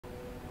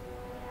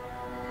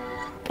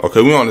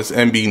Okay, we on this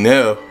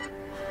MBNel.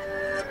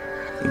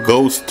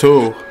 Ghost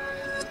 2.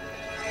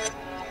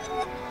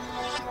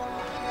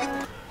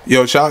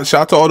 Yo, shout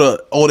out to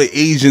all the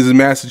Asians in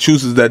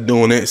Massachusetts that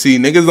doing it. See,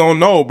 niggas don't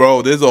know,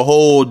 bro. There's a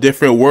whole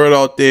different world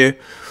out there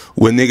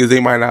where niggas, they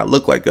might not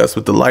look like us,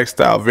 but the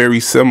lifestyle very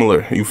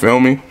similar. You feel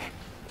me?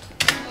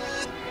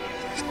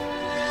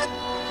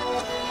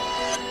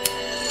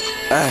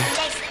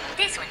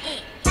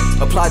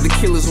 Applied the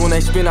killers when they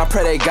spin, I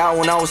pray they got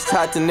one. I was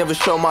taught to never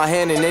show my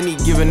hand in any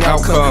given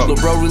outcome. Lil'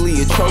 bro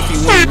really a trophy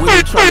when you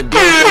really trying to do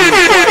it.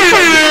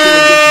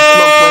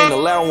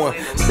 Allow one.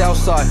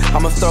 Southside,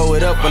 I'ma throw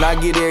it up when I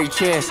get every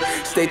chance.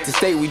 State to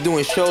state, we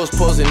doing shows,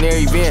 posing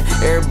every event.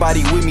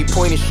 Everybody with me,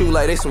 point and shoot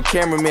like they some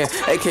cameraman.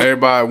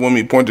 Everybody with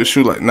me, point and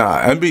shoot like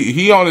nah. MB,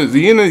 he on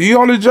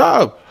his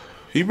job.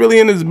 He really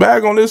in his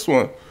bag on this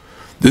one.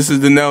 This is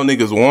the Nell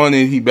niggas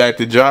wanted. He back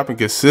to dropping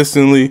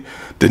consistently.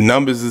 The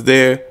numbers is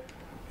there.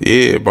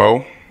 Yeah,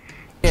 bro.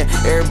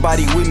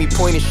 Everybody with me,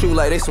 point and shoot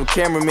like they some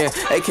cameraman.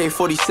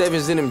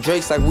 AK-47s in them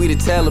Drakes like we the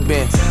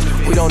Taliban.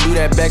 We don't do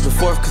that back and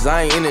forth cause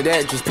I ain't into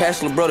that. Just pass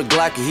LeBro the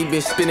Glock and he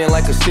been spinning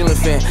like a ceiling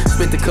fan.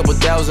 Spent a couple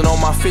thousand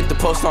on my fit to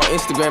post on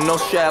Instagram. No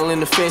straddling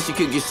the fence, you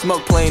could get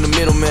smoked playing the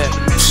middleman.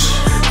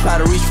 Try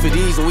to reach for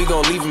these and we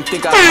gon' leave them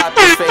think I popped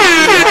the face.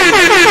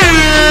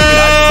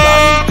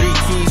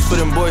 For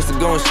them boys to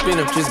go and spin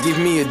them. Just give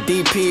me a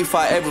DP if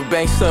I ever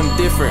bank something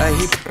different.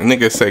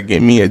 Nigga said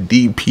give me a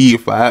DP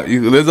if I.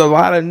 There's a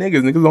lot of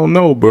niggas don't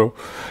know, bro.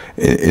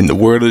 In the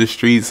world of the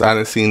streets, I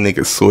done seen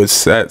niggas switch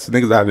sets.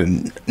 Niggas I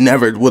done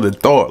never would have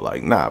thought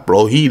like, nah,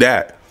 bro, he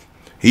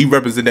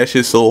represent that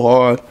shit so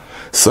hard.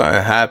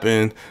 Something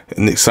happened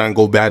and something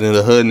go bad in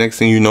the hood. Next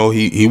thing you know,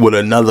 he with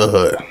another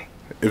hood.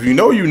 If you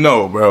know, you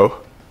know, bro.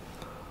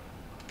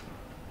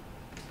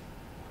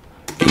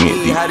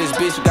 How this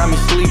bitch got me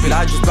sleeping.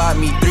 I just bought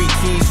me 3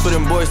 keys for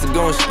them boys to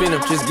go and spin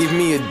them. Just give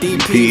me a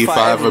DP if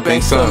I ever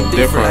bank something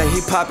different. Like he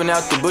popping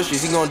out the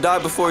bushes, he gon' die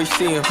before he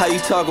see him. How you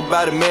talk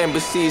about a man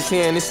but see his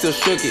hand and still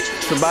shook it?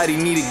 Somebody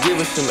need to give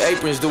us some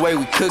aprons the way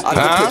we cook it. I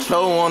put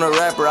control on a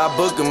rapper, I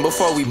book him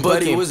before we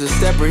book him. He was a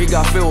stepper, he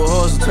got filled with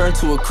hoes and turned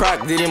to a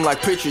crock. Did him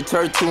like Pritchard,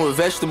 turned to a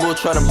vegetable,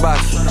 try to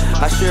box.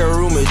 I share a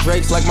room with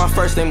Drake's like my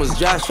first name was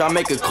Josh. I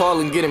make a call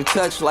and get him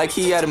touched like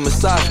he had a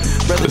massage.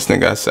 Brother, this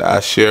nigga said I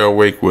share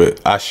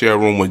a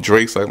room with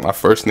Drake's like my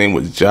first name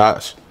was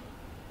Josh.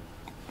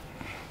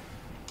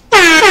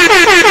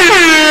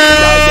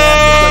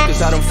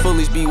 How them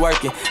foolies be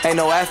working. Ain't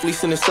no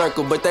athletes in the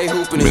circle, but they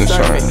hooping and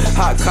surfing.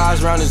 Hot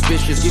cars round his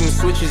bitches, giving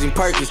switches and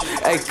perkins.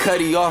 Hey,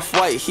 Cuddy off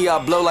white, he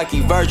out blow like he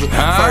Virgil.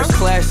 First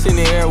class in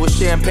the air with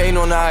champagne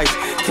on the ice.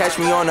 Catch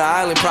me on the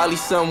island, probably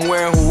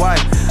somewhere in Hawaii.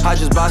 I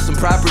just bought some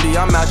property,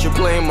 I'm out here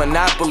playing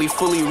Monopoly.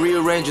 Fully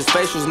rearrange his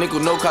facials, nickel,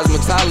 no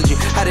cosmetology.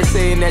 How they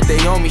saying that they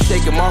own me,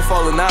 shake them off,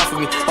 falling out for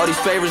me. All these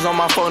favors on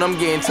my phone, I'm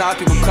getting top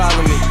people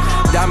calling me.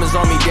 Diamonds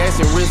on me,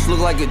 dancing, wrists look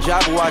like a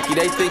Jabberwocky.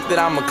 They think that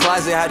I'm a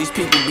closet, how these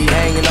people be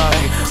hanging on.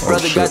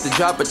 Brother got the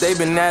drop, but they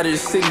been out of the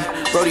city.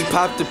 Brody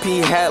popped the P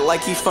hat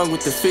like he fun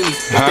with the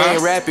Phillies. If they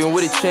ain't rapping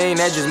with a chain,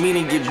 that just mean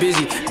he get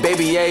busy.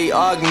 Baby A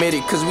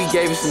augmented, cause we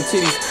gave him some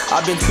titties.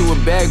 I been to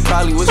a bag,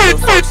 probably with some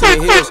folks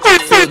in the hills.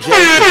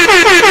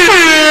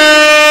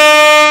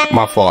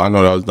 My fault, I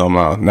know that was dumb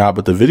out. Nah,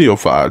 but the video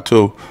fire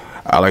too.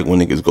 I like when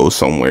niggas go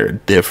somewhere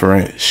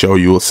different, show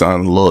you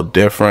something a little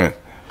different.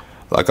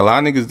 Like a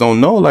lot of niggas don't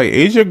know, like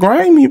Asia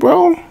grimy,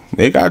 bro.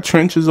 They got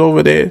trenches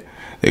over there.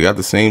 They got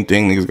the same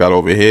thing niggas got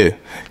over here.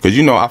 Cause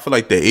you know, I feel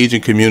like the Asian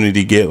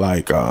community get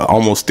like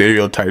almost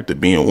stereotyped to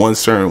being one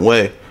certain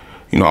way.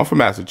 You know, I'm from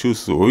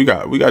Massachusetts, so we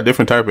got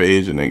different type of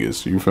Asian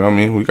niggas. You feel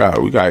me? We got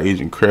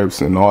Asian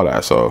Crips and all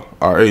that. So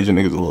our Asian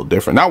niggas a little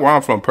different. Not where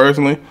I'm from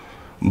personally,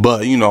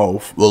 but you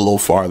know, a little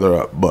farther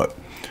up. But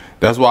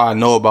that's why I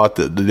know about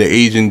the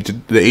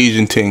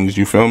Asian things.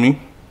 You feel me?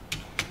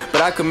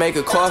 But I could make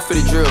a call for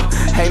the drill.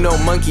 Ain't no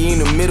monkey in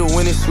the middle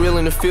when it's real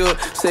in the field.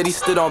 Said he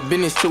stood on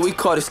business till we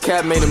caught his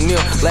cab, made him kneel.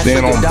 Last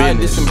nigga died,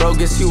 dissing bro,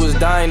 guess he was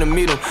dying to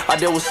meet him. I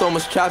dealt with so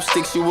much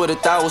chopsticks you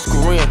would've thought was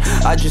Korean.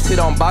 I just hit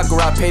on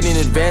Baccarat, paid in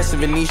advance in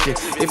Venetian.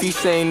 If you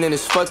saying then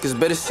it's fuckers,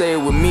 better say it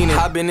with meaning.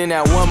 I been in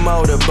that one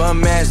mode, a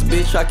bum ass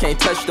bitch. I can't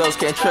touch those,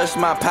 can't trust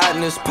my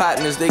partners.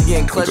 They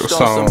getting clutched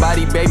on.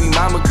 Somebody baby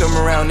mama come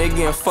around, they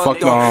getting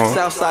fucked on.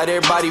 Southside,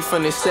 everybody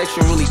from this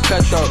section really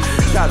cut though.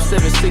 Chop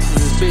 7/6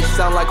 this bitch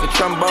sound like a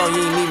trombone,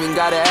 you ain't even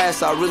gotta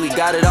ask, I really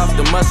got it off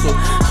the muscle.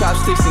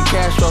 Chopsticks and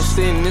cash off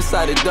sitting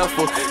inside a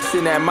duffel.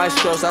 Sitting at my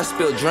shows, I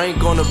spilled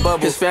drink on the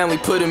bubble. His family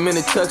put him in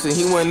a tux and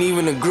he wasn't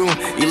even a groom.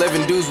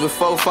 11 dudes with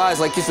 4 5s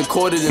like it's a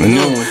quarter to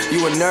noon.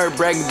 You a nerd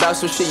bragging about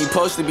some shit you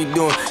supposed to be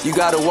doing. You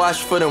gotta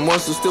watch for them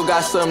ones who still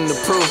got something to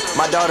prove.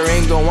 My daughter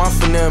ain't gon' want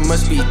for them,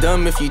 must be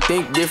dumb if you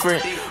think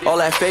different. All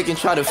that fake and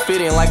try to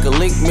fit in like a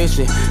link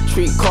mission.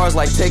 Treat cars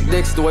like tech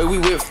decks the way we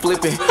whip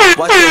flipping.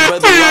 Watch your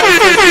brother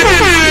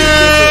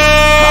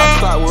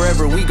spot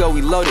wherever we go,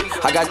 we loaded.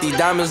 I got these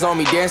diamonds on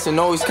me dancing,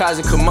 always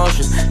causing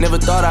commotions. Never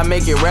thought I'd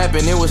make it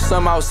rapping, it was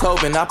something I was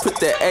hoping. I put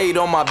the 8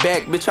 on my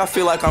back, bitch, I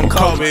feel like I'm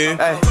coming.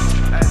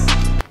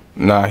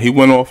 Nah, he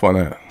went off on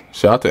that.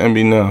 Shout out to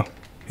MBNel.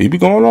 He be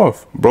going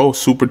off. Bro,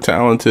 super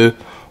talented.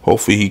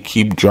 Hopefully he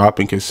keep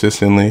dropping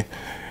consistently.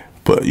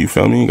 But you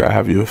feel me? You gotta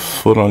have your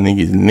foot on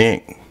niggas'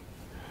 neck.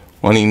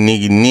 On these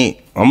niggas'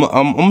 neck. I'm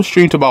gonna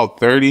stream to about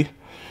 30.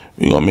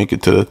 We gonna make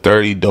it to the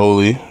 30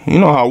 dolly. You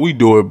know how we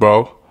do it,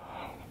 bro.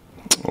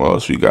 What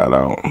else we got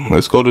out?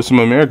 Let's go to some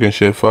American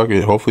shit. Fuck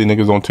it. Hopefully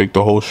niggas don't take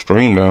the whole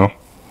stream down.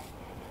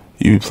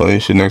 You be playing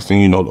shit, next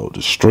thing you know, though,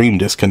 the stream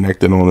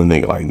disconnected on a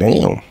nigga. Like,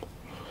 damn.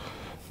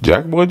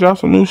 Jackboy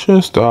dropped some new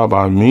shit. Style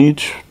by me.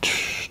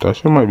 That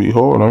shit might be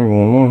hard. I ain't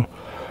gonna lie.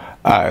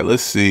 Alright,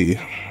 let's see.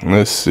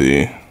 Let's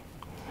see.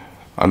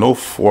 I know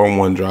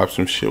 4-1 dropped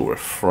some shit with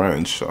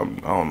French. I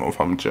don't know if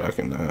I'm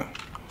jacking that.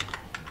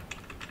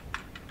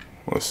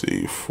 Let's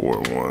see.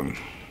 4-1.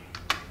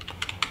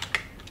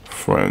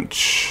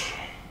 French.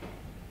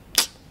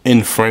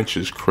 In French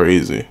is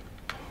crazy.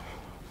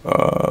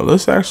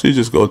 Let's actually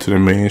just go to the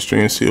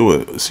mainstream and see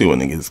what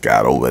niggas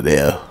got over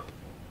there.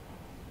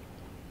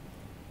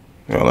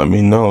 Y'all let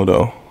me know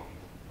though.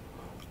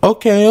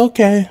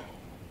 Okay.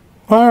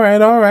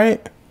 Alright.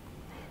 Alright.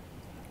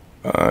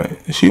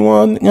 She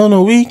won on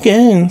the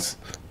weekends.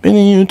 Been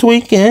in you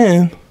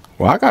tweaking.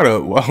 Well,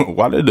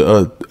 why did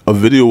a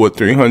video with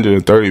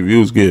 330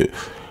 views get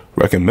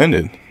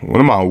recommended? What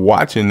am I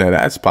watching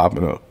that's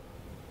popping up?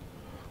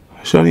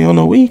 Shorty on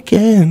the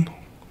weekend.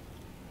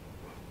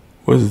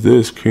 What's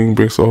this? King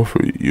Bricks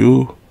offer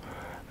you?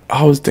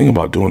 I was thinking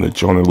about doing the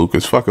Jonah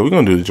Lucas. Fuck it, we're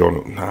gonna do the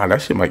Jonah. Nah,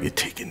 that shit might get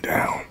taken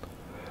down.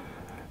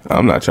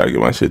 I'm not trying to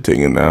get my shit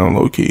taken down,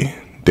 low key.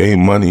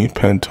 Dame Money,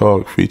 Pen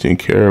Talk, featuring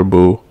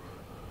Caribou,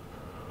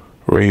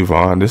 Ray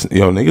Vaughn. This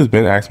niggas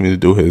been asking me to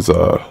do his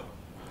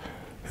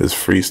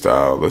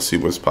freestyle. Let's see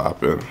what's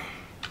popping.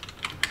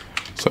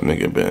 Some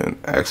nigga been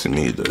asking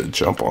me to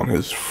jump on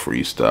his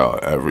freestyle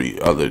every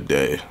other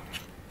day.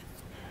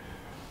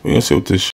 We gonna see what this